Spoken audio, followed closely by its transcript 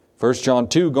1 John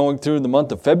 2, going through the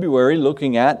month of February,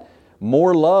 looking at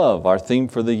more love. Our theme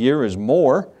for the year is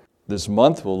more. This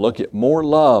month we'll look at more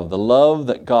love, the love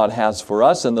that God has for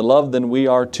us and the love that we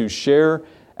are to share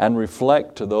and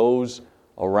reflect to those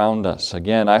around us.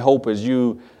 Again, I hope as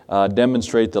you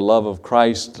demonstrate the love of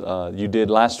Christ you did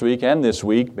last week and this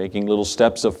week, making little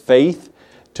steps of faith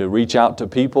to reach out to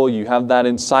people, you have that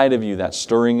inside of you, that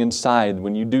stirring inside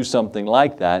when you do something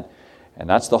like that. And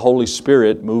that's the Holy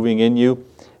Spirit moving in you,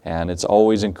 and it's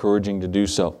always encouraging to do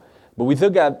so.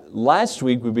 But last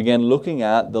week we began looking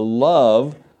at the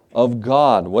love of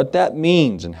God, what that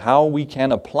means and how we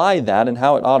can apply that and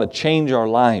how it ought to change our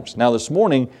lives. Now this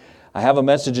morning I have a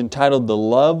message entitled The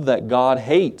Love That God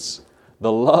Hates.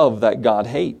 The love that God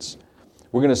hates.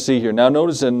 We're going to see here. Now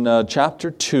notice in chapter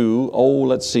 2,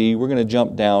 we're going to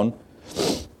jump down.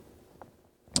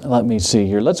 Let me see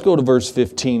here. Let's go to verse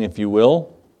 15 if you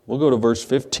will. We'll go to verse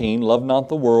 15. Love not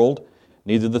the world,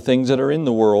 neither the things that are in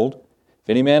the world. If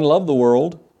any man love the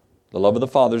world, the love of the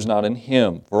Father is not in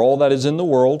him. For all that is in the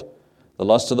world, the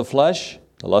lust of the flesh,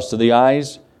 the lust of the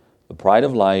eyes, the pride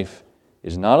of life,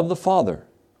 is not of the Father,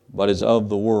 but is of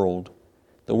the world.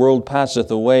 The world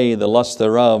passeth away, the lust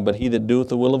thereof, but he that doeth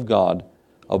the will of God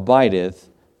abideth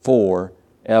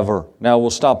forever. Now we'll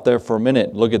stop there for a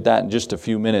minute, look at that in just a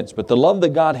few minutes. But the love that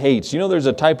God hates, there's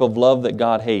a type of love that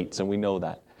God hates, and we know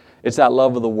that. It's that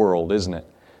love of the world, isn't it?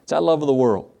 It's that love of the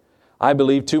world. I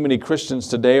believe too many Christians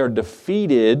today are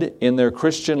defeated in their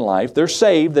Christian life. They're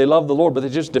saved, they love the Lord, but they're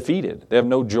just defeated. They have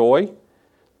no joy.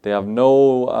 They have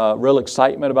no real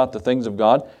excitement about the things of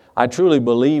God. I truly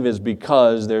believe is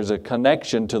because there's a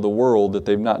connection to the world that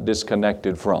they've not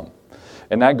disconnected from.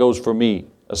 And that goes for me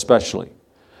especially.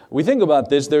 We think about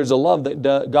this, there's a love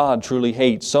that God truly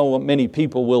hates. So many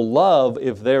people will love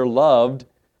if they're loved,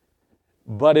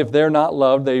 but if they're not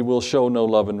loved, they will show no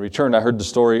love in return. I heard the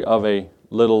story of a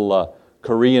little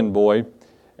Korean boy,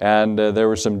 and there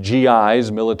were some GIs,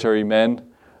 military men,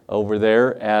 over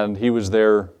there, and he was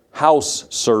their house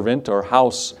servant or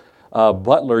house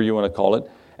butler, you want to call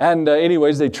it. And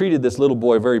anyways, they treated this little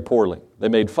boy very poorly. They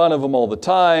made fun of him all the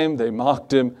time. They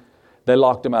mocked him. They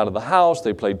locked him out of the house.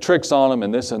 They played tricks on him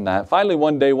and this and that. Finally,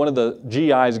 one day, one of the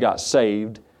GIs got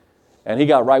saved, and he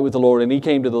got right with the Lord, and he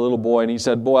came to the little boy and he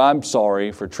said, "Boy, I'm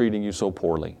sorry for treating you so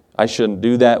poorly. I shouldn't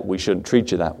do that. We shouldn't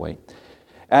treat you that way.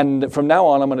 And from now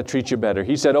on, I'm going to treat you better."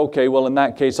 He said, "Okay, well, in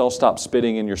that case, I'll stop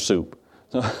spitting in your soup."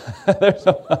 So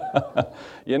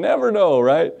you never know,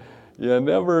 right? You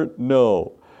never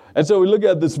know. And so we look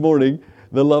at this morning,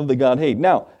 the love that God hates.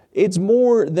 Now, it's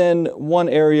more than one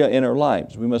area in our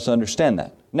lives. We must understand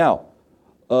that. Now,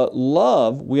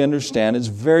 love, we understand, is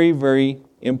very, very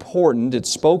important. It's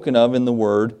spoken of in the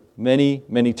Word many,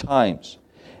 many times.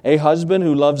 A husband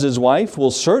who loves his wife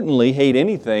will certainly hate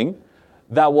anything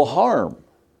that will harm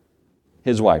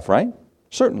his wife, right?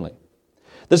 Certainly.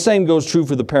 The same goes true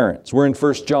for the parents. We're in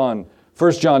 1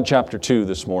 John chapter 2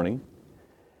 this morning.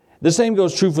 The same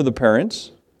goes true for the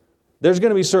parents. There's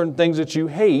going to be certain things that you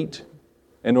hate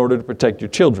in order to protect your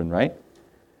children, right?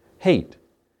 Hate.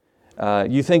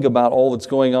 You think about all that's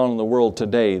going on in the world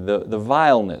today, the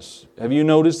vileness. Have you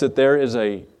noticed that there is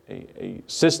a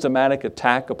systematic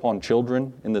attack upon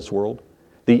children in this world?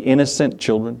 The innocent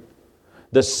children,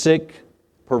 the sick,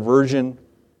 perversion,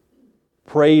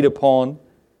 preyed upon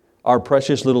our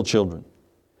precious little children.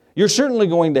 You're certainly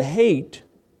going to hate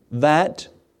that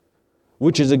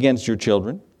which is against your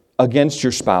children, against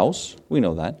your spouse. We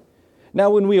know that. Now,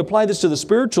 when we apply this to the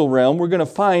spiritual realm, we're going to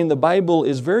find the Bible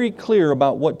is very clear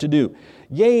about what to do.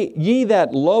 Yea, ye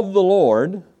that love the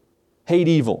Lord, hate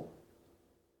evil.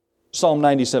 Psalm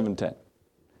 97:10.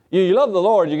 You love the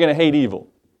Lord, you're going to hate evil.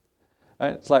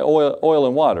 Right? It's like oil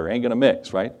and water, ain't going to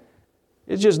mix, right?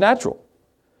 It's just natural.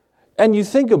 And you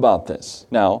think about this.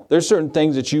 Now, there's certain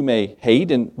things that you may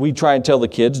hate, and we try and tell the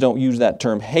kids, don't use that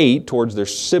term hate towards their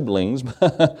siblings.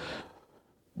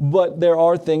 But there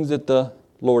are things that the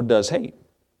Lord does hate.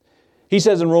 He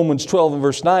says in Romans 12 and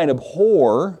verse 9,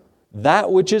 abhor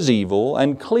that which is evil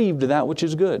and cleave to that which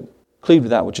is good. Cleave to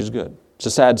that which is good. It's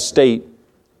a sad state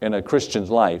in a Christian's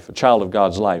life, a child of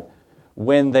God's life,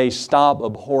 when they stop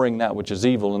abhorring that which is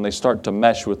evil and they start to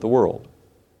mesh with the world.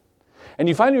 And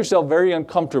you find yourself very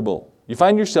uncomfortable. You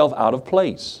find yourself out of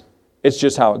place. It's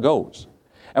just how it goes.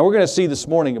 And we're going to see this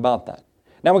morning about that.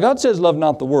 Now, when God says love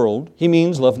not the world, He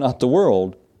means love not the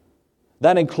world.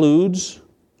 That includes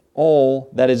all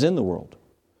that is in the world.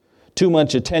 Too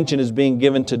much attention is being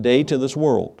given today to this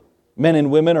world. Men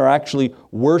and women are actually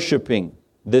worshiping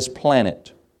this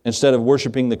planet instead of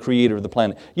worshiping the Creator of the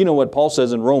planet. You know what Paul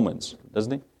says in Romans,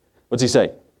 doesn't he? What's he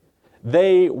say?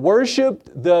 They worshiped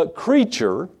the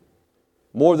creature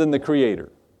more than the Creator.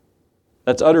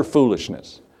 That's utter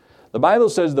foolishness. The Bible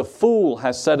says the fool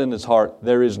has said in his heart,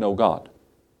 there is no God.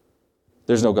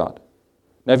 There's no God.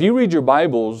 Now if you read your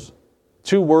Bibles,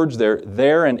 two words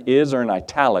there and is are in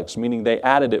italics, meaning they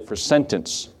added it for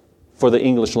sentence for the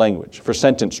English language, for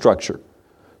sentence structure.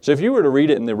 So if you were to read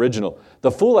it in the original,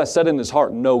 the fool has said in his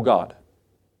heart, no God.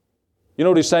 You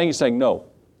know what he's saying? He's saying no.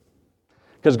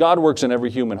 Because God works in every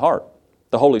human heart.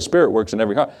 The Holy Spirit works in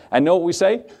every heart. And know what we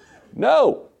say?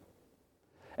 No.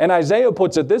 And Isaiah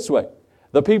puts it this way.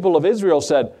 The people of Israel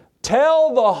said,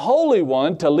 tell the Holy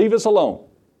One to leave us alone,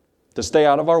 to stay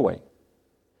out of our way.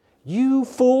 You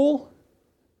fool.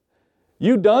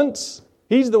 You dunce.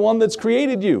 He's the one that's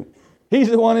created you. He's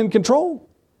the one in control.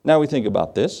 Now we think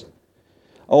about this.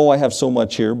 Oh, I have so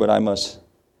much here, but I must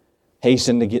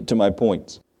hasten to get to my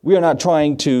points. We are not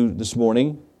trying to, this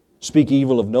morning, speak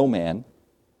evil of no man,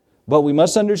 but we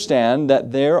must understand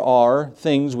that there are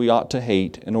things we ought to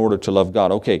hate in order to love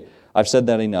God. Okay, I've said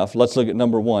that enough. Let's look at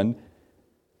number one.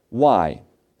 Why?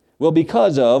 Well,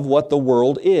 because of what the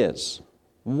world is.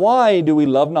 Why do we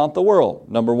love not the world?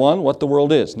 Number one, what the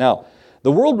world is. Now,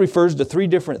 the world refers to three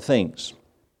different things.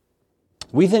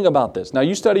 We think about this. Now,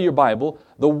 you study your Bible.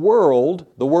 The word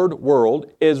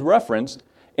world, is referenced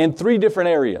in three different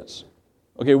areas.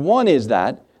 Okay, one is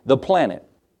that, the planet.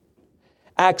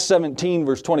 Acts 17,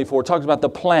 verse 24, talks about the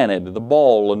planet, the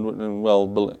ball, and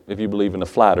well, if you believe in a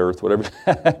flat earth, whatever,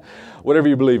 whatever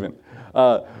you believe in.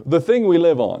 The thing we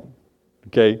live on,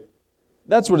 okay?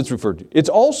 That's what it's referred to. It's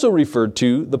also referred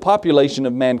to the population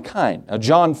of mankind. Now,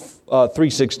 John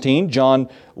 3:16, John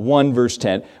 1, verse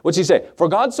 10. What's he say? For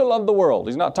God so loved the world.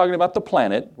 He's not talking about the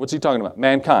planet. What's he talking about?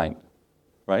 Mankind.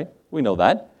 Right? We know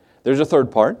that. There's a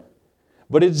third part.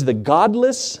 But it's the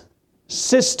godless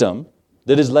system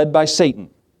that is led by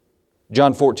Satan.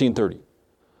 John 14:30.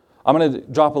 I'm going to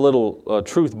drop a little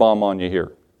truth bomb on you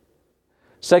here.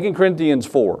 2 Corinthians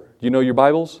 4. Do you know your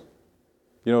Bibles?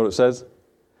 You know what it says?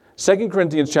 2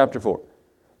 Corinthians chapter 4.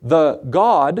 The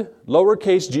God,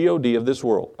 lowercase G-O-D, of this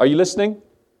world. Are you listening?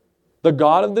 The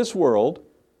God of this world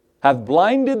hath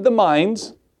blinded the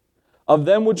minds of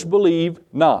them which believe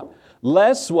not.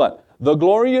 Lest what? The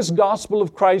glorious gospel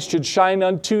of Christ should shine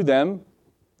unto them.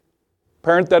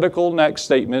 Parenthetical next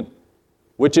statement,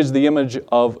 which is the image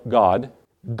of God.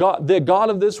 The God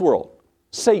of this world,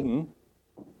 Satan,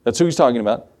 that's who he's talking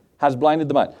about, has blinded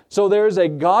the mind. So there is a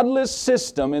godless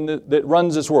system that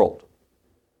runs this world.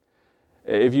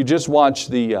 If you just watch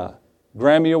the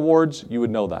Grammy Awards, you would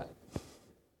know that.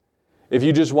 If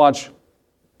you just watch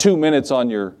 2 minutes on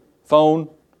your phone,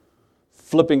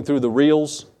 flipping through the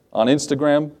reels on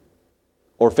Instagram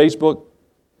or Facebook,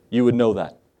 you would know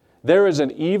that. There is an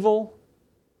evil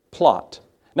plot.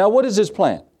 Now, what is his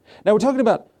plan? Now, we're talking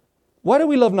about, why do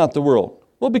we love not the world?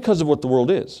 Well, because of what the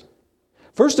world is.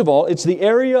 First of all, it's the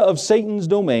area of Satan's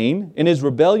domain in his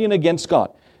rebellion against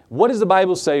God. What does the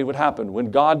Bible say would happen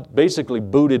when God basically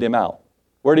booted him out?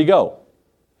 Where'd he go?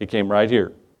 He came right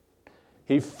here.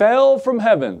 He fell from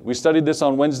heaven. We studied this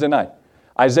on Wednesday night.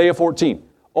 Isaiah 14.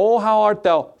 Oh, how art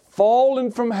thou fallen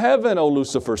from heaven, O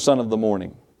Lucifer, son of the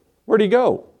morning. Where'd he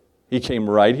go? He came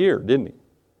right here, didn't he?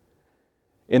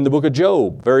 In the book of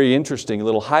Job, very interesting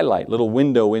little highlight, little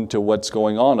window into what's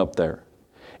going on up there.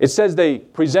 It says they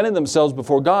presented themselves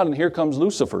before God, and here comes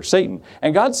Lucifer, Satan.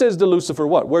 And God says to Lucifer,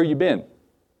 what? Where you been?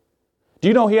 Do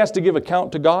you know he has to give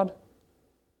account to God?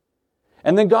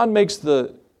 And then God makes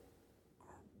the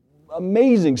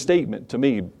amazing statement to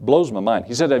me, blows my mind.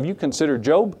 He said, have you considered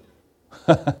Job?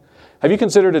 Have you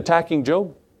considered attacking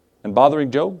Job and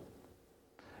bothering Job?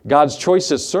 God's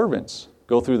choicest servants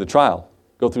go through the trial,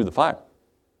 go through the fire.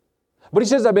 But he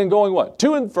says, I've been going what?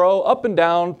 To and fro, up and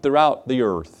down throughout the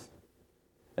earth.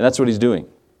 And that's what he's doing.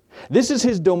 This is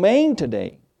his domain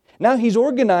today. Now he's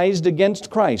organized against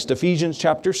Christ, Ephesians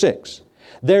chapter 6.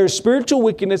 There's spiritual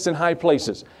wickedness in high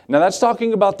places. Now that's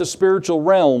talking about the spiritual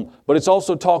realm, but it's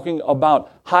also talking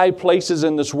about high places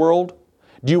in this world.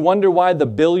 Do you wonder why the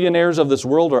billionaires of this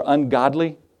world are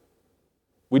ungodly?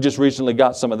 We just recently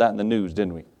got some of that in the news,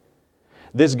 didn't we?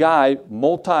 This guy,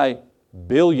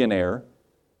 multi-billionaire,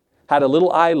 had a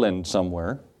little island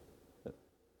somewhere.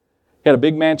 He had a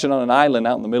big mansion on an island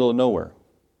out in the middle of nowhere.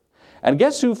 And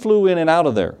guess who flew in and out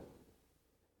of there?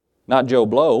 Not Joe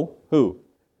Blow. Who?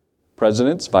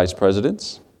 Presidents, vice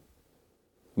presidents,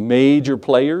 major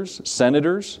players,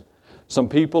 senators, some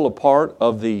people a part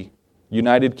of the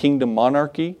United Kingdom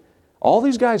monarchy. All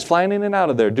these guys flying in and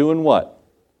out of there doing what?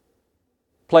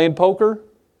 Playing poker?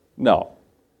 No.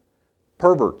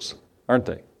 Perverts, aren't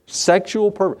they?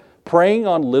 Sexual perverts. Preying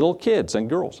on little kids and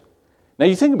girls. Now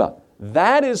you think about it.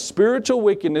 That is spiritual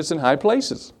wickedness in high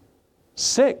places.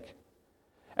 Sick.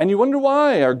 And you wonder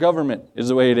why our government is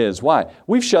the way it is. Why?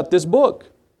 We've shut this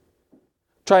book.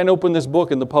 Try and open this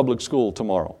book in the public school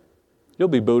tomorrow. You'll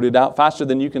be booted out faster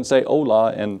than you can say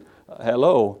hola and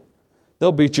hello.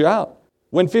 They'll beat you out.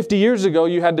 When 50 years ago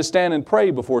you had to stand and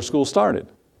pray before school started.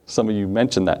 Some of you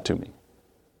mentioned that to me.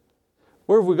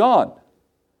 Where have we gone?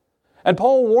 And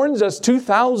Paul warns us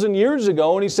 2,000 years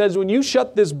ago, and he says, when you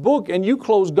shut this book and you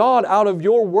close God out of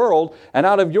your world and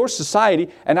out of your society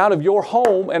and out of your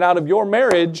home and out of your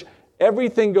marriage,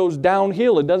 everything goes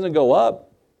downhill. It doesn't go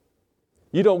up.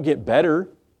 You don't get better.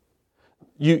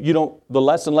 You don't, the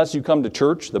less and less you come to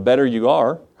church, the better you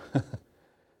are.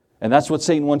 And that's what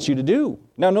Satan wants you to do.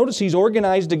 Now notice he's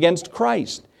organized against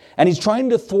Christ. And he's trying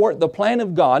to thwart the plan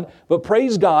of God. But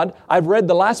praise God, I've read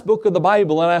the last book of the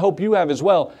Bible, and I hope you have as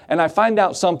well. And I find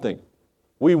out something.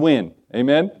 We win.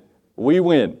 Amen? We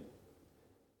win.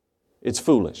 It's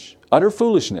foolish. Utter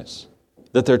foolishness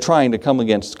that they're trying to come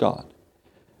against God.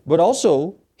 But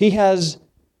also, he has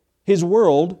his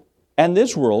world and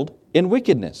this world in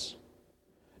wickedness.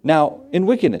 Now, in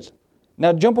wickedness.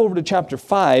 Now, jump over to chapter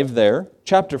 5 there.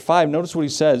 Chapter 5, notice what he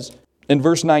says in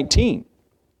verse 19.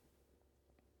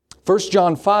 1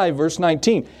 John 5, verse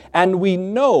 19. And we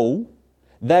know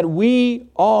that we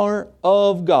are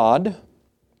of God,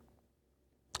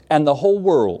 and the whole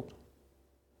world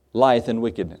lieth in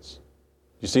wickedness.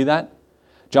 You see that?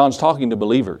 John's talking to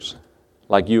believers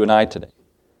like you and I today.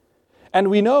 And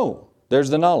we know,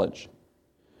 there's the knowledge.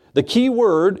 The key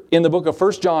word in the book of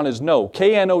 1 John is know,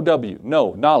 K-N-O-W,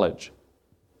 know, knowledge.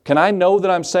 Can I know that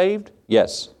I'm saved?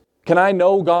 Yes. Can I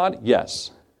know God?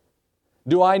 Yes.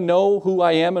 Do I know who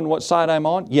I am and what side I'm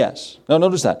on? Yes. Now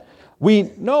notice that.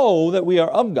 We know that we are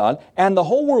of God, and the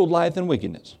whole world lieth in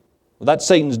wickedness. Well, that's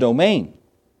Satan's domain.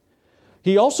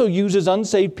 He also uses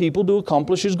unsaved people to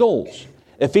accomplish his goals.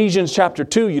 Ephesians chapter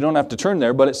 2, you don't have to turn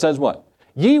there, but it says what?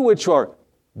 Ye which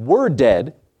were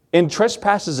dead in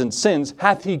trespasses and sins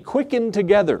hath he quickened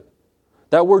together.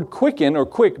 That word quicken or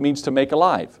quick means to make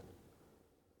alive.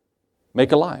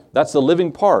 Make alive. That's the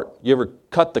living part. You ever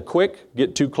cut the quick,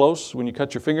 get too close when you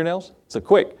cut your fingernails? It's a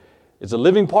quick. It's a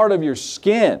living part of your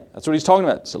skin. That's what he's talking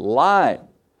about. It's alive.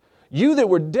 You that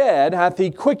were dead hath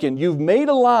he quickened. You've made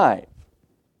alive.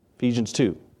 Ephesians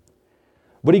 2.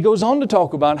 But he goes on to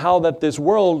talk about how that this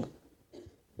world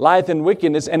lieth in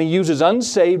wickedness, and he uses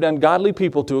unsaved, ungodly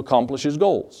people to accomplish his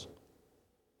goals.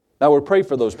 Now we pray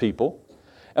for those people,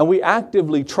 and we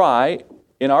actively try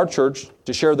in our church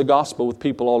to share the gospel with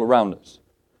people all around us.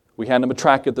 We hand them a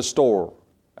tract at the store,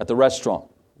 at the restaurant,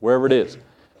 wherever it is.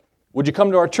 Would you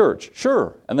come to our church?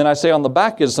 Sure. And then I say on the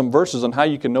back is some verses on how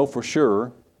you can know for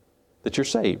sure that you're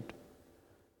saved.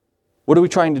 What are we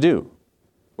trying to do?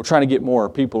 We're trying to get more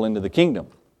people into the kingdom.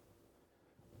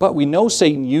 But we know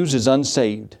Satan uses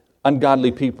unsaved,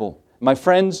 ungodly people. My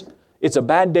friends, it's a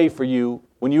bad day for you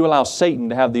when you allow Satan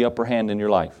to have the upper hand in your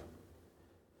life.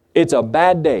 It's a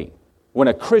bad day when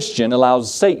a Christian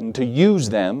allows Satan to use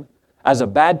them as a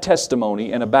bad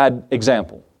testimony and a bad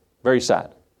example. Very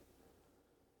sad.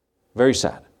 Very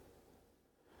sad.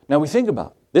 Now we think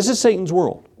about it. This is Satan's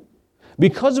world.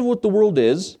 Because of what the world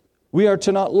is, we are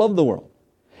to not love the world.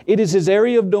 It is his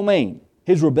area of domain,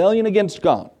 his rebellion against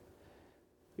God.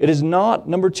 It is not,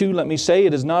 number two, let me say,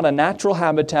 it is not a natural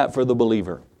habitat for the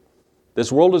believer.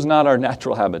 This world is not our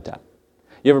natural habitat.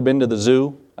 You ever been to the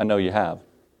zoo? I know you have.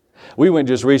 We went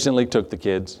just recently, took the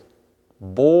kids.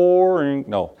 Boring.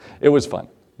 No, it was fun.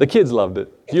 The kids loved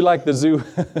it. You like the zoo?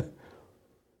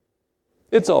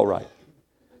 It's all right.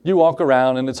 You walk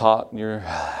around and it's hot and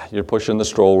you're pushing the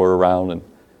stroller around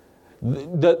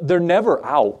and they're never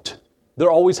out. They're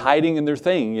always hiding in their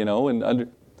thing, you know.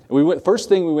 And first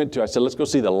thing we went to, I said, let's go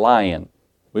see the lion.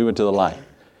 We went to the lion.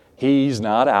 He's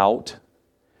not out.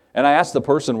 And I asked the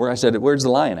person I said, where's the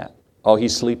lion at? Oh,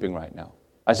 he's sleeping right now.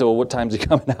 I said, well, what time's he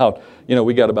coming out? You know,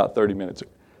 we got about 30 minutes.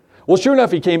 Well, sure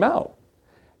enough, he came out.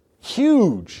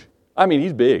 Huge. I mean,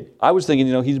 he's big. I was thinking,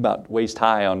 you know, he's about waist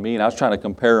high on me, and I was trying to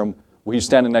compare him. Well, he's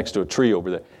standing next to a tree over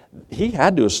there. He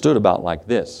had to have stood about like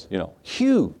this, you know,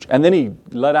 huge. And then he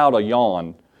let out a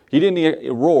yawn. He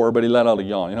didn't roar, but he let out a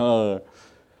yawn. You know.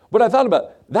 But I thought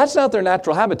about, that's not their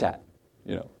natural habitat,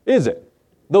 you know, is it?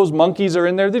 Those monkeys are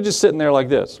in there, they're just sitting there like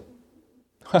this.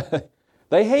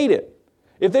 They hate it.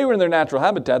 If they were in their natural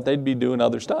habitat, they'd be doing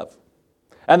other stuff.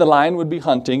 And the lion would be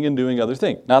hunting and doing other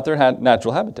things, not their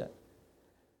natural habitat.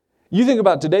 You think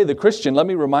about today, the Christian, let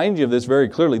me remind you of this very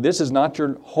clearly. This is not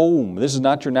your home. This is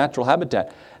not your natural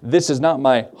habitat. This is not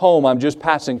my home. I'm just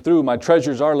passing through. My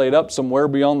treasures are laid up somewhere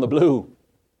beyond the blue.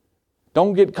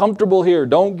 Don't get comfortable here.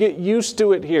 Don't get used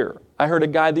to it here. I heard a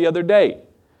guy the other day.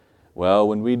 Well,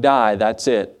 when we die, that's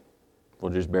it. We're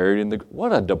just buried in the...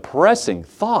 What a depressing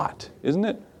thought, isn't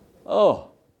it? Oh,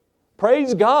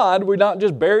 praise God, we're not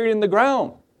just buried in the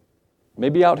ground.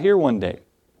 Maybe out here one day.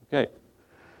 Okay.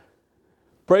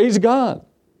 Praise God.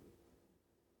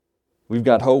 We've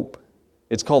got hope.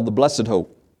 It's called the blessed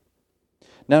hope.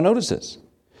 Now notice this.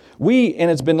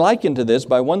 And it's been likened to this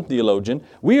by one theologian,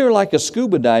 we are like a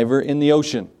scuba diver in the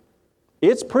ocean.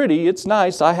 It's pretty, it's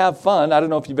nice, I have fun. I don't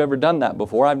know if you've ever done that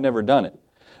before. I've never done it.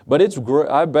 But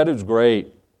I bet it's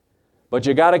great. But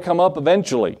you got to come up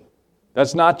eventually.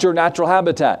 That's not your natural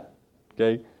habitat.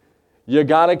 Okay? You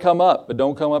got to come up, but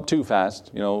don't come up too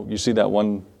fast. You know, you see that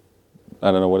one,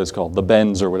 I don't know what it's called, the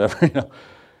bends or whatever. You know.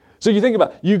 So you think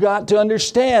about it. You got to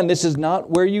understand this is not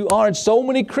where you are. And so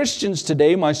many Christians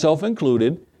today, myself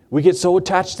included, we get so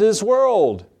attached to this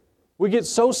world. We get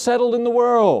so settled in the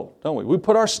world, don't we? We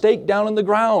put our stake down in the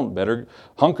ground. Better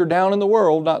hunker down in the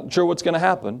world, not sure what's going to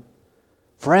happen.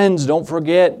 Friends, don't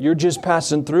forget, you're just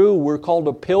passing through. We're called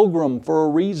a pilgrim for a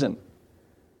reason.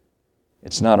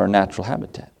 It's not our natural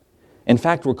habitat. In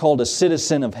fact, we're called a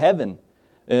citizen of heaven.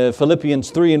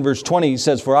 Philippians 3 and verse 20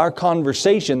 says, for our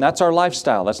conversation, that's our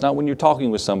lifestyle. That's not when you're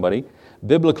talking with somebody.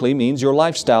 Biblically means your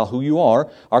lifestyle, who you are.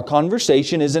 Our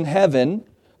conversation is in heaven,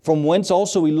 from whence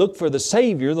also we look for the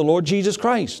Savior, the Lord Jesus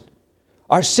Christ.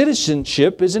 Our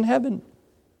citizenship is in heaven.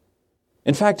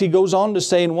 In fact, he goes on to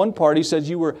say in one part, he says,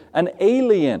 you were an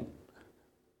alien.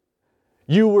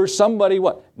 You were somebody,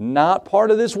 what? Not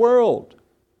part of this world.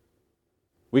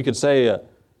 We could say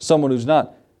someone who's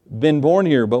not been born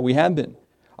here, but we have been.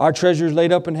 Our treasure is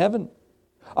laid up in heaven.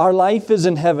 Our life is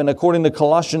in heaven, according to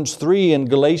Colossians 3 and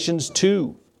Galatians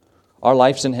 2. Our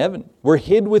life's in heaven. We're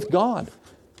hid with God.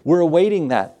 We're awaiting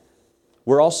that.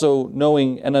 We're also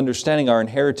knowing and understanding our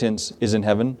inheritance is in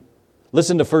heaven.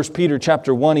 Listen to 1 Peter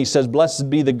chapter 1. He says, blessed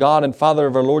be the God and Father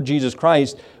of our Lord Jesus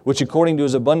Christ, which according to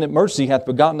His abundant mercy hath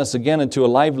begotten us again into a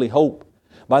lively hope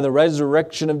by the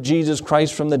resurrection of Jesus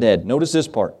Christ from the dead. Notice this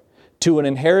part. To an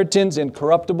inheritance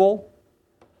incorruptible,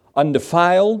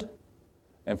 undefiled,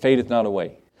 and fadeth not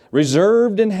away.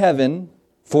 Reserved in heaven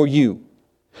for you,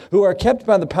 who are kept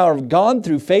by the power of God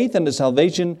through faith unto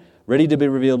salvation, ready to be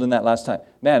revealed in that last time.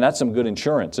 Man, that's some good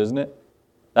insurance, isn't it?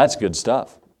 That's good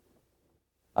stuff.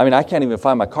 I mean, I can't even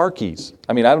find my car keys.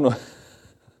 I mean, I don't know.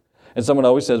 And someone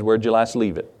always says, where'd you last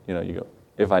leave it? You know, you go,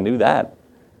 if I knew that.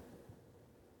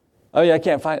 Oh yeah, I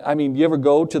can't find, you ever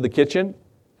go to the kitchen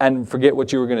and forget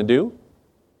what you were going to do?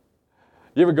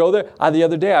 You ever go there? The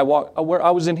other day I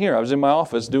was in here. I was in my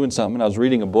office doing something. I was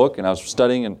reading a book and I was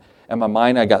studying and my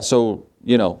mind, I got so,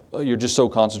 you're just so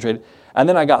concentrated. And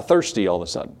then I got thirsty all of a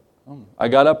sudden. I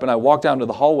got up and I walked out into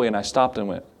the hallway and I stopped and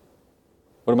went,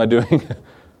 what am I doing?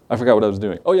 I forgot what I was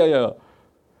doing. Oh, yeah.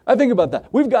 I think about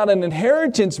that. We've got an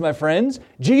inheritance, my friends.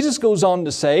 Jesus goes on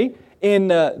to say in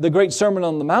the great Sermon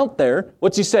on the Mount there,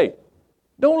 what's He say?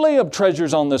 Don't lay up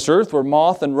treasures on this earth where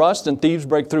moth and rust and thieves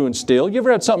break through and steal. You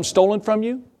ever had something stolen from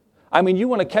you? You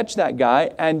want to catch that guy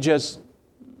and just,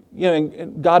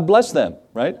 God bless them,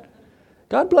 right?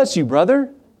 God bless you,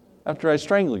 brother, after I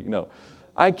strangle you. No,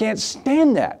 I can't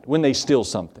stand that when they steal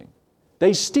something.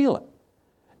 They steal it.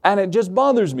 And it just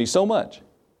bothers me so much.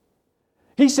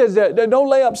 He says that don't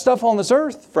lay up stuff on this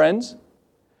earth, friends.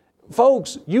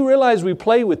 Folks, you realize we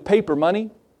play with paper money?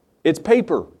 It's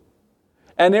paper.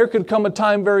 And there could come a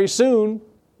time very soon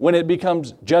when it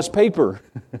becomes just paper.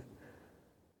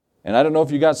 And I don't know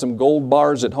if you got some gold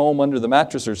bars at home under the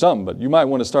mattress or something, but you might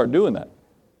want to start doing that.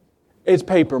 It's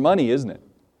paper money, isn't it?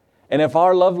 And if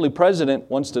our lovely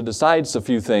president wants to decide a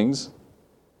few things,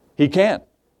 he can.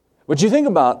 But you think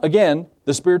about, again,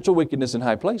 the spiritual wickedness in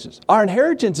high places. Our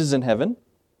inheritance is in heaven.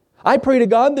 I pray to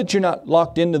God that you're not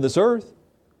locked into this earth.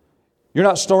 You're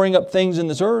not storing up things in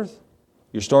this earth.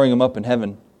 You're storing them up in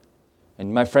heaven.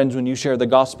 And my friends, when you share the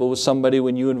gospel with somebody,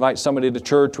 when you invite somebody to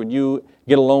church, when you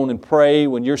get alone and pray,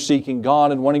 when you're seeking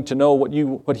God and wanting to know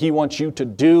what He wants you to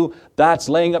do, that's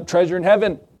laying up treasure in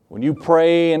heaven. When you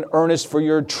pray in earnest for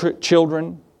your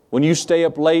children, when you stay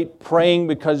up late praying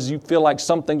because you feel like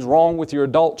something's wrong with your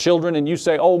adult children and you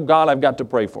say, oh God, I've got to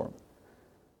pray for them.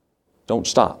 Don't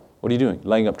stop. What are you doing?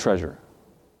 Laying up treasure.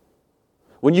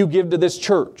 When you give to this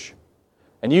church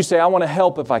and you say, I want to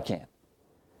help if I can,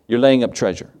 you're laying up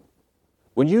treasure.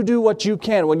 When you do what you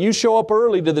can, when you show up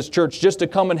early to this church just to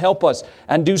come and help us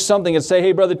and do something and say,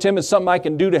 hey, Brother Tim, it's something I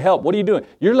can do to help. What are you doing?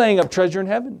 You're laying up treasure in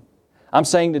heaven. I'm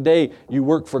saying today, you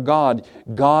work for God.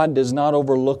 God does not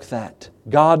overlook that.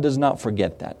 God does not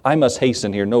forget that. I must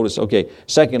hasten here. Notice,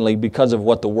 secondly, because of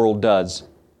what the world does.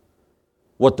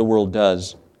 What the world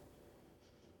does.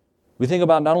 We think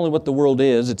about not only what the world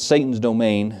is, it's Satan's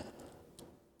domain,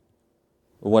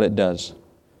 but what it does.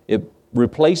 It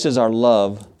replaces our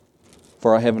love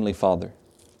for our Heavenly Father.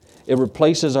 It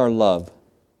replaces our love.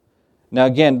 Now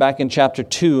again, back in chapter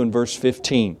 2 and verse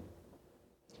 15.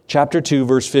 Chapter 2,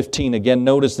 verse 15. Again,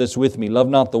 notice this with me. Love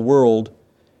not the world,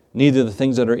 neither the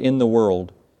things that are in the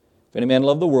world. If any man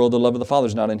love the world, the love of the Father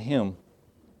is not in him.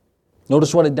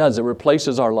 Notice what it does. It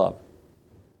replaces our love.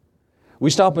 We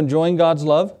stop enjoying God's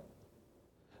love.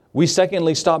 We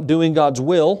secondly stop doing God's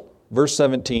will, verse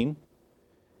 17.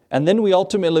 And then we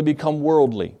ultimately become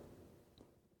worldly.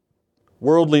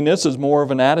 Worldliness is more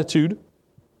of an attitude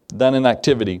than an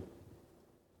activity.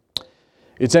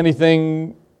 It is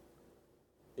anything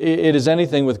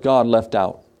with God left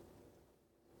out.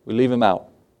 We leave Him out.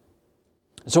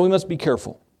 So we must be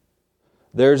careful.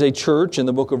 There's a church in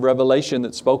the book of Revelation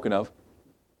that's spoken of,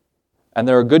 and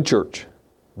they're a good church.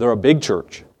 They're a big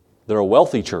church. They're a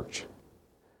wealthy church.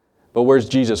 But where's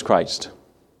Jesus Christ?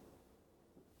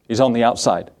 He's on the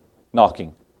outside,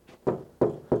 knocking.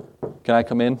 Can I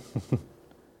come in?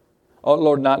 Oh,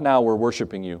 Lord, not now. We're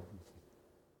worshiping You.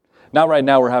 Not right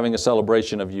now. We're having a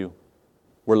celebration of You.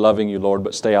 We're loving You, Lord,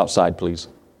 but stay outside, please.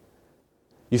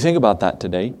 You think about that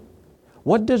today.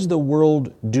 What does the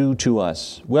world do to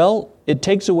us? Well, it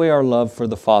takes away our love for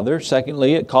the Father.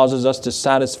 Secondly, it causes us to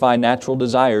satisfy natural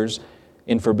desires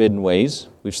in forbidden ways.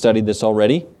 We've studied this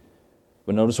already.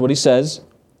 But notice what he says.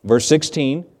 Verse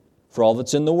 16, for all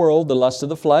that's in the world, the lust of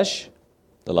the flesh,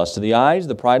 the lust of the eyes,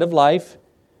 the pride of life,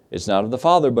 it's not of the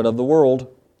Father, but of the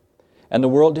world. And the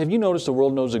world, have you noticed the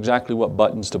world knows exactly what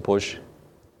buttons to push?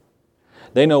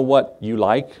 They know what you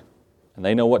like, and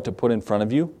they know what to put in front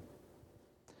of you.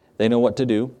 They know what to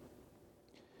do.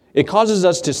 It causes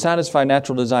us to satisfy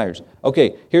natural desires.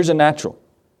 Okay, here's a natural.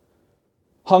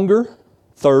 Hunger,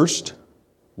 thirst,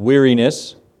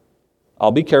 weariness.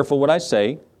 I'll be careful what I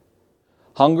say.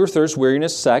 Hunger, thirst,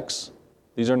 weariness, sex.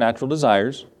 These are natural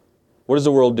desires. What does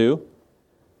the world do?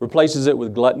 Replaces it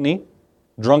with gluttony,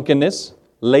 drunkenness,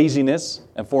 laziness,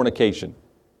 and fornication.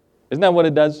 Isn't that what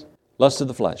it does? Lust of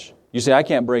the flesh. You say, I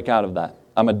can't break out of that.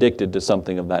 I'm addicted to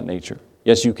something of that nature.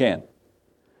 Yes, you can.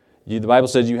 The Bible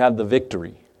says you have the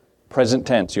victory. Present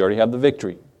tense, you already have the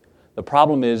victory. The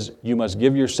problem is you must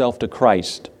give yourself to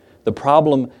Christ. The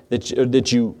problem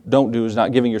that you don't do is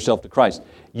not giving yourself to Christ.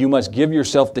 You must give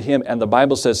yourself to Him, and the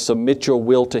Bible says submit your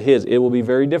will to His. It will be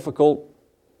very difficult,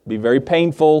 be very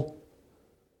painful,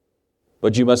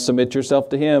 but you must submit yourself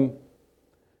to Him.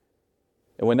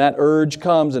 And when that urge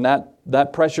comes and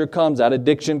that pressure comes, that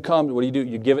addiction comes, what do?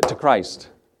 You give it to Christ.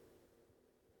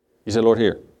 You say, Lord,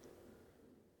 here,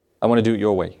 I want to do it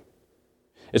Your way.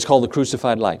 It's called the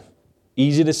crucified life.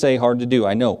 Easy to say, hard to do,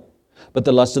 I know. But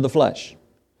the lust of the flesh.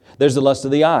 There's the lust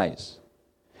of the eyes.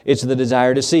 It's the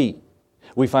desire to see.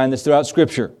 We find this throughout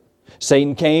Scripture.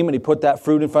 Satan came and he put that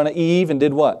fruit in front of Eve and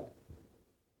did what?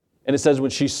 And it says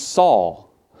when she saw,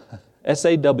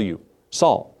 S-A-W,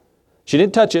 saw. She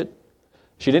didn't touch it.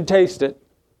 She didn't taste it.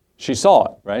 She saw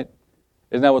it, right?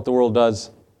 Isn't that what the world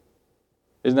does?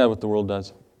 Isn't that what the world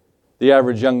does? The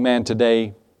average young man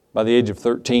today, by the age of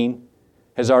 13,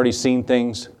 has already seen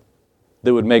things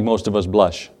that would make most of us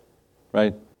blush,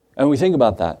 right? And we think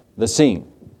about that, the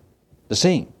seeing. The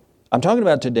seeing. I'm talking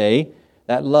about today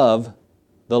that love,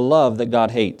 the love that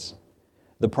God hates.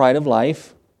 The pride of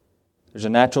life. There's a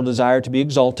natural desire to be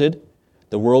exalted.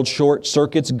 The world short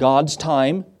circuits God's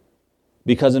time.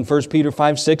 Because in 1 Peter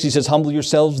 5:6 he says, humble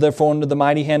yourselves therefore under the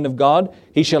mighty hand of God.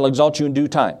 He shall exalt you in due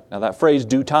time. Now that phrase,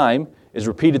 due time, is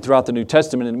repeated throughout the New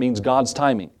Testament and it means God's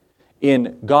timing.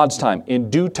 In God's time. In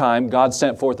due time, God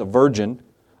sent forth a virgin,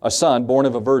 a son born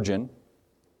of a virgin,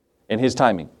 in His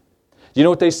timing. Do you know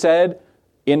what they said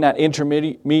in that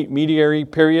intermediary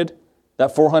period,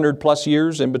 that 400 plus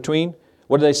years in between?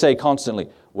 What did they say constantly?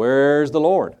 Where's the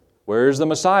Lord? Where's the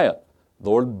Messiah? The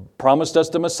Lord promised us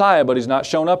the Messiah, but He's not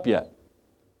shown up yet.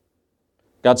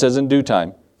 God says in due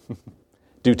time.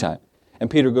 Due time. And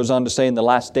Peter goes on to say in the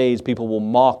last days people will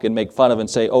mock and make fun of and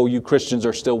say, oh, you Christians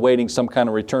are still waiting some kind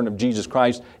of return of Jesus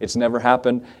Christ. It's never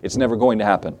happened. It's never going to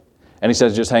happen. And he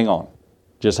says, just hang on.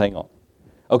 Just hang on.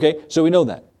 Okay, so we know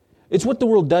that. It's what the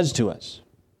world does to us.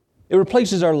 It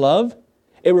replaces our love.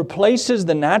 It replaces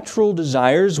the natural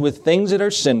desires with things that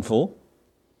are sinful.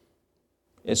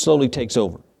 It slowly takes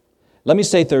over. Let me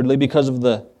say thirdly, because of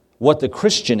what the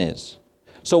Christian is.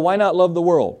 So why not love the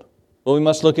world? Well, we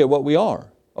must look at what we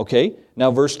are. Okay,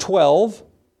 now verse 12,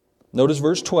 notice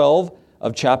verse 12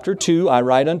 of chapter 2, I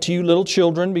write unto you little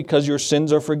children because your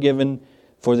sins are forgiven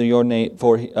for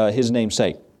His name's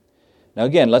sake. Now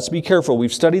again, let's be careful.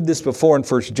 We've studied this before in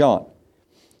 1 John.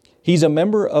 He's a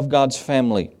member of God's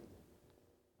family.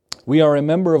 We are a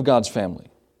member of God's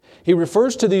family. He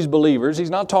refers to these believers.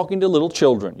 He's not talking to little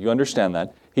children. You understand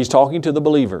that. He's talking to the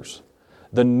believers.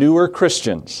 the newer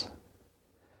Christians.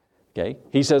 Okay?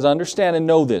 He says, understand and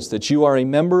know this, that you are a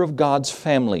member of God's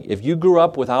family. If you grew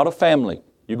up without a family,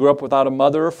 you grew up without a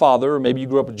mother or father, or maybe you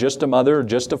grew up with just a mother or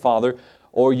just a father,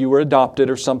 or you were adopted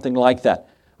or something like that,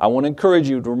 I want to encourage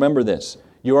you to remember this.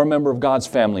 You are a member of God's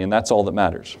family, and that's all that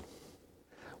matters.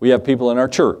 We have people in our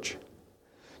church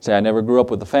say, I never grew up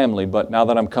with a family, but now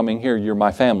that I'm coming here, you're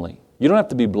my family. You don't have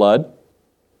to be blood,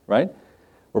 right?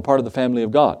 We're part of the family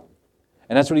of God.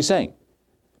 And that's what he's saying.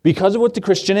 Because of what the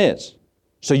Christian is.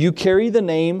 So you carry the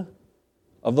name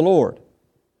of the Lord.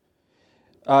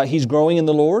 He's growing in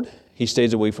the Lord. He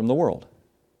stays away from the world.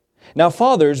 Now,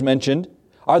 fathers mentioned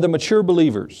are the mature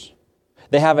believers.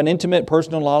 They have an intimate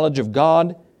personal knowledge of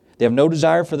God. They have no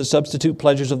desire for the substitute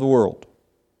pleasures of the world.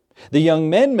 The young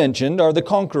men mentioned are the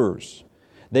conquerors.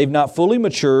 They've not fully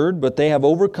matured, but they have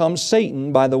overcome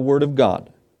Satan by the word of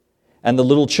God. And the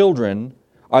little children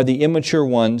are the immature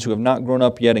ones who have not grown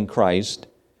up yet in Christ,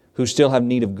 who still have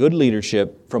need of good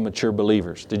leadership from mature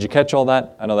believers. Did you catch all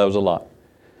that? I know that was a lot.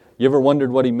 You ever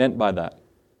wondered what he meant by that?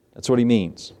 That's what he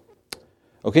means.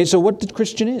 Okay, so what the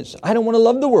Christian is? I don't want to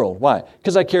love the world. Why?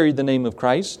 Because I carry the name of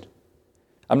Christ.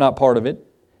 I'm not part of it.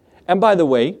 And by the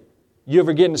way, you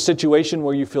ever get in a situation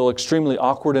where you feel extremely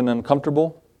awkward and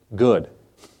uncomfortable? Good.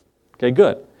 Okay,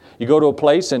 good. You go to a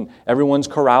place and everyone's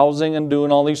carousing and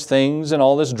doing all these things and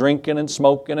all this drinking and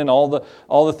smoking and all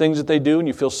the things that they do, and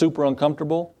you feel super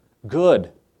uncomfortable?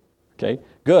 Good. Okay,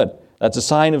 good. That's a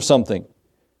sign of something.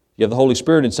 You have the Holy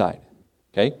Spirit inside.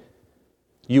 Okay?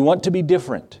 You want to be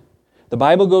different. The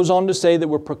Bible goes on to say that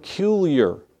we're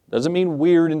peculiar. Doesn't mean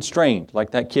weird and strange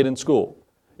like that kid in school.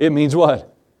 It means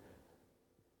what?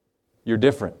 You're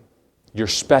different. You're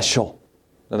special.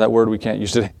 Now, that word we can't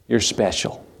use today. You're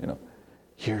special.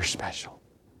 You're special.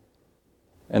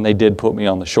 And they did put me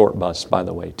on the short bus, by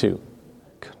the way, too.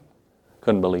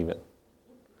 Couldn't believe it.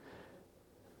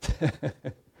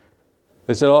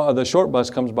 They said, oh, the short bus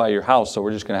comes by your house, so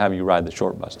we're just going to have you ride the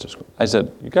short bus to school. I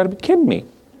said, you got to be kidding me.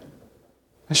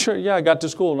 Sure, yeah, I got to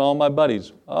school and all my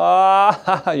buddies.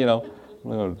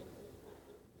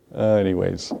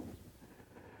 Anyways,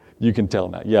 you can tell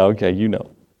now. Yeah, okay, you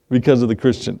know. Because of the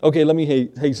Christian. Okay,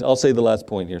 I'll say the last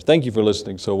point here. Thank you for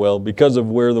listening so well. Because of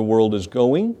where the world is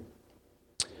going.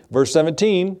 Verse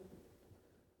 17,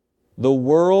 the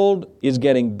world is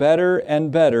getting better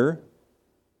and better.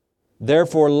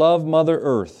 Therefore, love Mother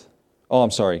Earth. Oh,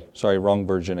 I'm sorry. Sorry, wrong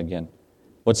version again.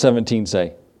 What's 17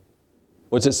 say?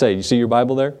 What's it say? You see your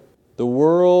Bible there? The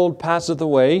world passeth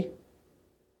away,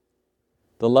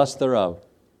 the lust thereof.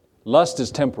 Lust is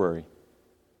temporary.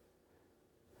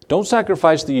 Don't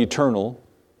sacrifice the eternal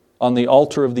on the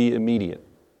altar of the immediate.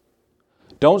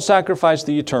 Don't sacrifice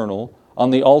the eternal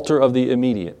on the altar of the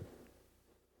immediate.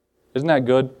 Isn't that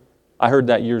good? I heard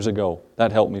that years ago.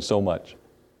 That helped me so much.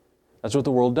 That's what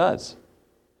the world does.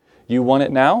 You want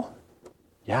it now?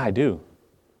 Yeah, I do.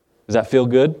 Does that feel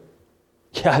good?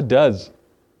 Yeah, it does.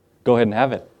 Go ahead and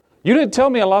have it. You didn't tell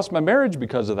me I lost my marriage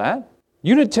because of that.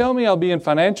 You didn't tell me I'll be in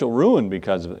financial ruin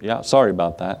because of it. Yeah, sorry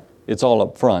about that. It's all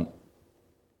up front.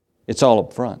 It's all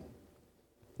up front.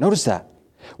 Notice that.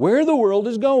 Where the world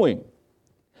is going.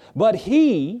 But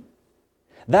he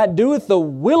that doeth the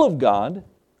will of God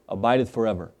abideth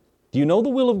forever. Do you know the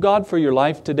will of God for your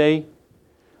life today?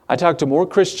 I talk to more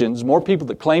Christians, more people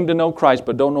that claim to know Christ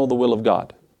but don't know the will of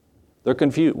God. They're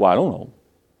confused. Well, I don't know.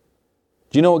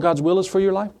 Do you know what God's will is for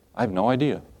your life? I have no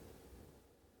idea.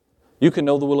 You can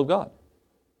know the will of God.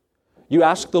 You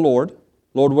ask the Lord,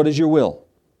 Lord, what is your will?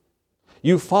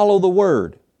 You follow the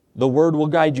Word. The Word will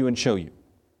guide you and show you.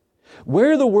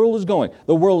 Where the world is going.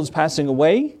 The world is passing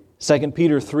away. 2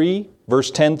 Peter 3,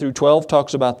 verse 10 through 12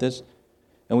 talks about this.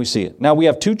 And we see it. Now we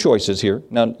have two choices here.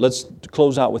 Now let's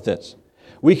close out with this.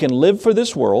 We can live for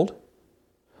this world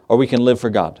or we can live for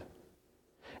God.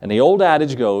 And the old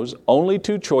adage goes, only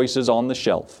two choices on the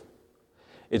shelf.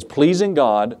 It's pleasing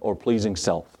God or pleasing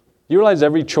self. You realize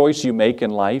every choice you make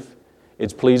in life,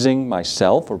 it's pleasing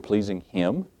myself or pleasing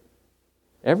Him?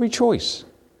 Every choice.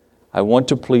 I want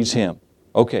to please Him.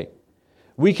 Okay.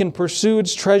 We can pursue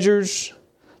its treasures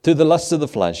through the lust of the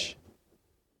flesh.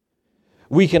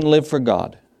 We can live for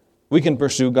God. We can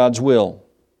pursue God's will.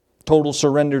 Total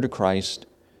surrender to Christ.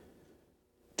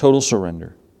 Total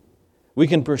surrender. We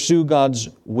can pursue God's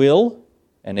will,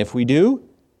 and if we do,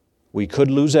 we could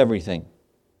lose everything.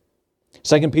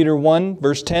 2 Peter 1,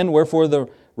 verse 10, wherefore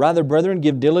rather, brethren,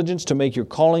 give diligence to make your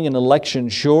calling and election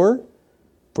sure.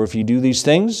 For if you do these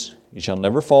things, you shall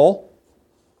never fall.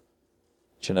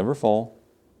 You shall never fall.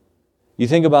 You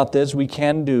think about this, we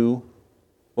can do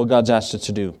what God's asked us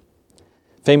to do.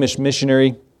 Famous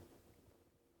missionary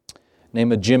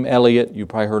named Jim Elliot, you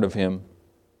probably heard of him.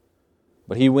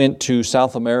 But he went to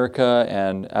South America,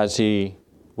 and as he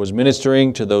was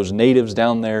ministering to those natives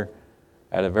down there,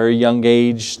 at a very young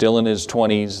age, still in his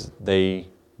 20s, they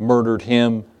murdered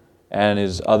him and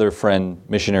his other friend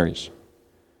missionaries.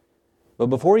 But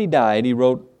before he died, he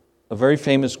wrote a very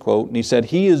famous quote, and he said,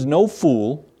 "He is no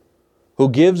fool who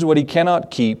gives what he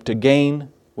cannot keep to gain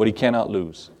what he cannot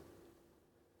lose."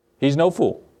 He's no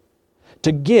fool.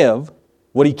 To give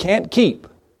what he can't keep,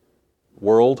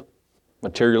 world,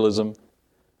 materialism,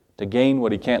 to gain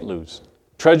what he can't lose.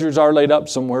 Treasures are laid up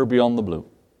somewhere beyond the blue.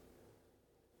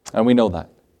 And we know that.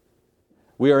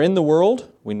 We are in the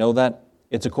world. We know that.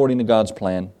 It's according to God's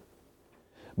plan.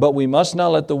 But we must not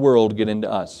let the world get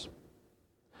into us.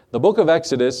 The book of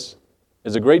Exodus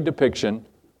is a great depiction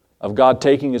of God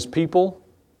taking His people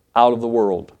out of the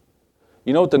world.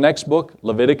 You know what the next book,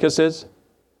 Leviticus, is?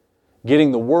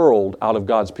 Getting the world out of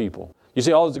God's people. You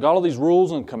see, God all these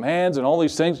rules and commands and all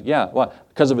these things. Yeah, why?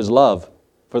 Because of His love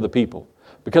for the people.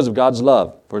 Because of God's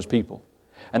love for His people.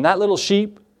 And that little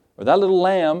sheep or that little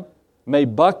lamb may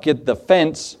buck at the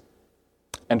fence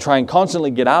and try and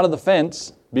constantly get out of the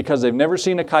fence because they've never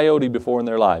seen a coyote before in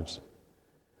their lives.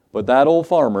 But that old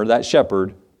farmer, that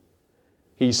shepherd,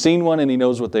 he's seen one and he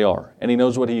knows what they are. And he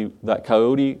knows what that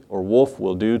coyote or wolf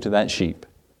will do to that sheep.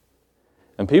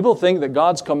 And people think that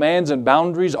God's commands and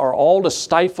boundaries are all to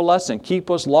stifle us and keep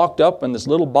us locked up in this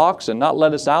little box and not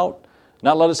let us out,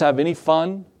 not let us have any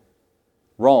fun.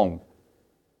 Wrong.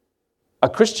 A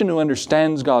Christian who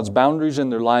understands God's boundaries in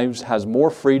their lives has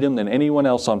more freedom than anyone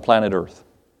else on planet Earth.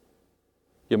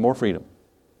 You have more freedom.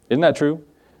 Isn't that true?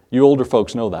 You older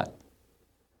folks know that.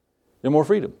 You have more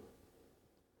freedom.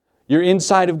 You're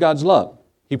inside of God's love.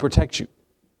 He protects you.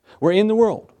 We're in the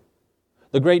world.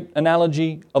 The great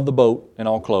analogy of the boat, and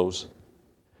I'll close.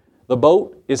 The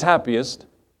boat is happiest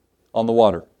on the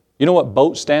water. You know what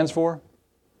BOAT stands for?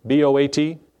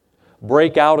 B-O-A-T?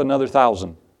 Break out another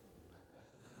 1,000.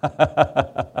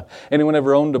 Anyone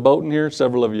ever owned a boat in here?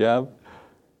 Several of you have.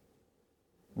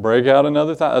 Break out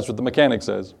another 1,000. That's what the mechanic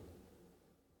says.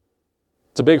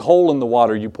 It's a big hole in the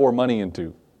water you pour money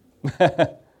into.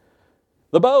 The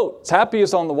boat's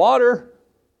happiest on the water.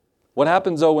 What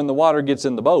happens though when the water gets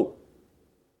in the boat?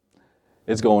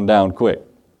 It's going down quick.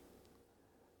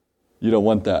 You don't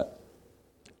want that.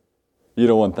 You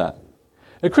don't want that.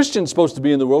 A Christian's supposed to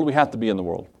be in the world. We have to be in the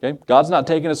world. Okay? God's not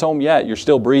taking us home yet. You're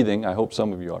still breathing. I hope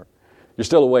some of you are. You're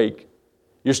still awake.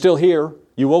 You're still here.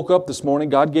 You woke up this morning.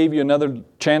 God gave you another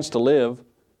chance to live.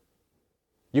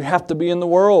 You have to be in the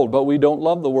world, but we don't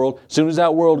love the world. As soon as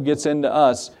that world gets into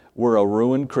us, we're a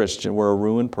ruined Christian. We're a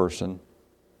ruined person.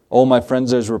 Oh, my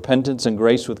friends, there's repentance and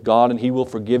grace with God, and He will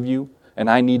forgive you, and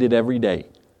I need it every day.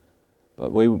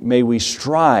 But may we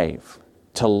strive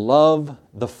to love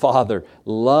the Father,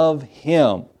 love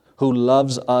Him who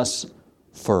loves us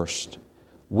first.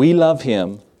 We love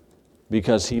Him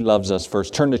because He loves us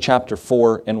first. Turn to chapter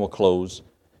 4 and we'll close.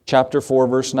 Chapter 4,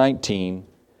 verse 19.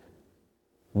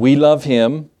 We love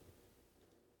Him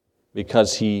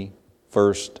because He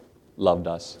first loved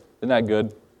us. Isn't that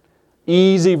good?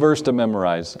 Easy verse to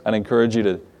memorize. I'd encourage you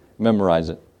to memorize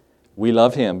it. We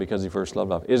love Him because He first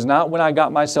loved us. It's not when I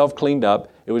got myself cleaned up.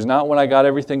 It was not when I got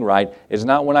everything right. It's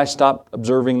not when I stopped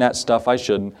observing that stuff I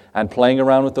shouldn't and playing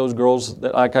around with those girls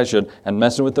like I should and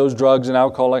messing with those drugs and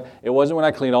alcohol. It wasn't when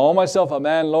I cleaned all myself up.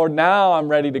 Man, Lord, now I'm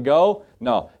ready to go.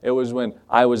 No, it was when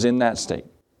I was in that state.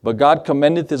 But God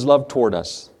commendeth His love toward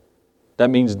us. That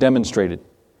means demonstrated.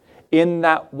 In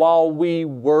that while we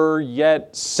were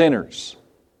yet sinners,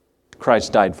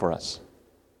 Christ died for us.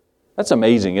 That's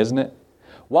amazing, isn't it?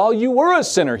 While you were a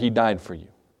sinner, He died for you.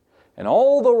 And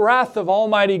all the wrath of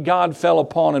Almighty God fell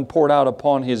upon and poured out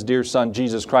upon His dear Son,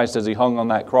 Jesus Christ, as He hung on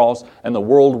that cross, and the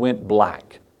world went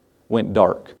black, went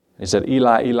dark. He said,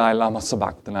 Eli, Eli, lama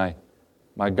sabachthani.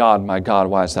 My God,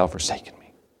 why hast Thou forsaken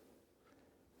me?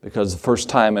 Because the first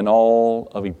time in all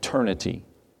of eternity,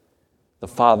 the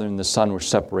Father and the Son were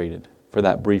separated for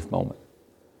that brief moment,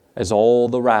 as all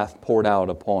the wrath poured out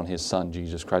upon His Son,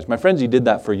 Jesus Christ. My friends, He did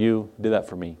that for you, He did that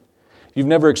for me. If you've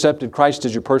never accepted Christ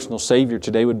as your personal Savior,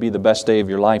 today would be the best day of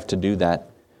your life to do that.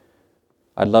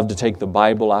 I'd love to take the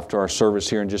Bible after our service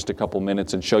here in just a couple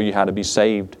minutes and show you how to be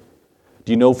saved.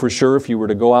 Do you know for sure if you were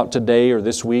to go out today or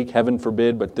this week, heaven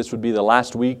forbid, but this would be the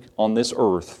last week on this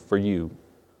earth for you,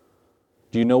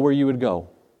 do you know where you would go?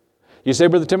 You say,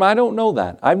 Brother Tim, I don't know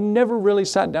that. I've never really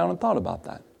sat down and thought about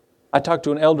that. I talked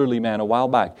to an elderly man a while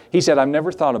back. He said, I've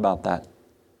never thought about that.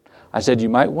 I said, you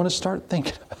might want to start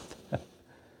thinking about that.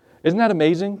 Isn't that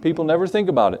amazing? People never think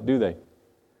about it, do they?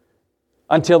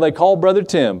 Until they call Brother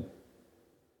Tim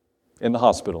in the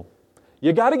hospital.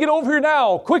 You got to get over here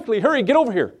now. Quickly, hurry, get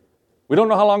over here. We don't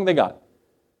know how long they got.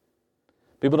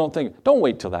 People don't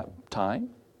wait till that time.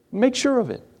 Make sure of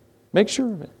it. Make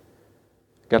sure of it.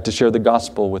 Got to share the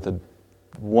gospel with a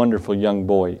wonderful young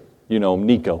boy,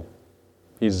 Nico.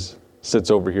 He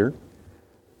sits over here.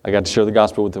 I got to share the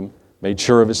gospel with him, made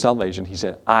sure of his salvation. He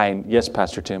said, yes,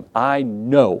 Pastor Tim, I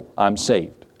know I'm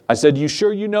saved. I said, you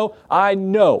sure you know? I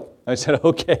know. I said,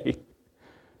 okay.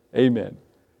 Amen.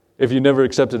 If you never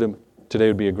accepted Him, today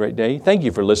would be a great day. Thank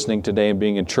you for listening today and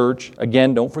being in church.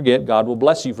 Again, don't forget, God will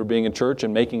bless you for being in church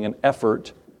and making an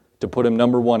effort to put Him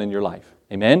number one in your life.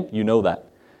 Amen? You know that.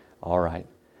 All right.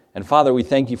 And Father, we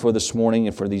thank You for this morning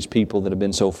and for these people that have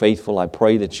been so faithful. I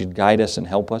pray that You'd guide us and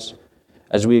help us.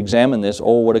 As we examine this,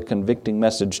 oh, what a convicting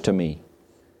message to me.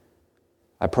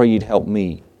 I pray You'd help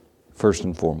me first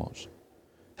and foremost.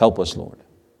 Help us, Lord,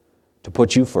 to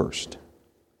put You first.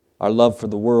 Our love for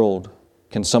the world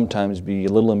can sometimes be a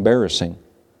little embarrassing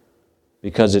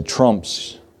because it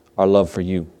trumps our love for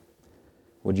You.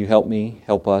 Would You help me,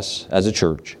 help us as a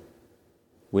church?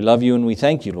 We love You and we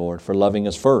thank You, Lord, for loving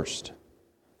us first.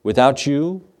 Without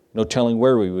You, no telling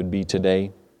where we would be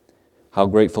today. How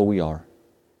grateful we are.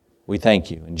 We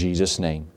thank You in Jesus' name.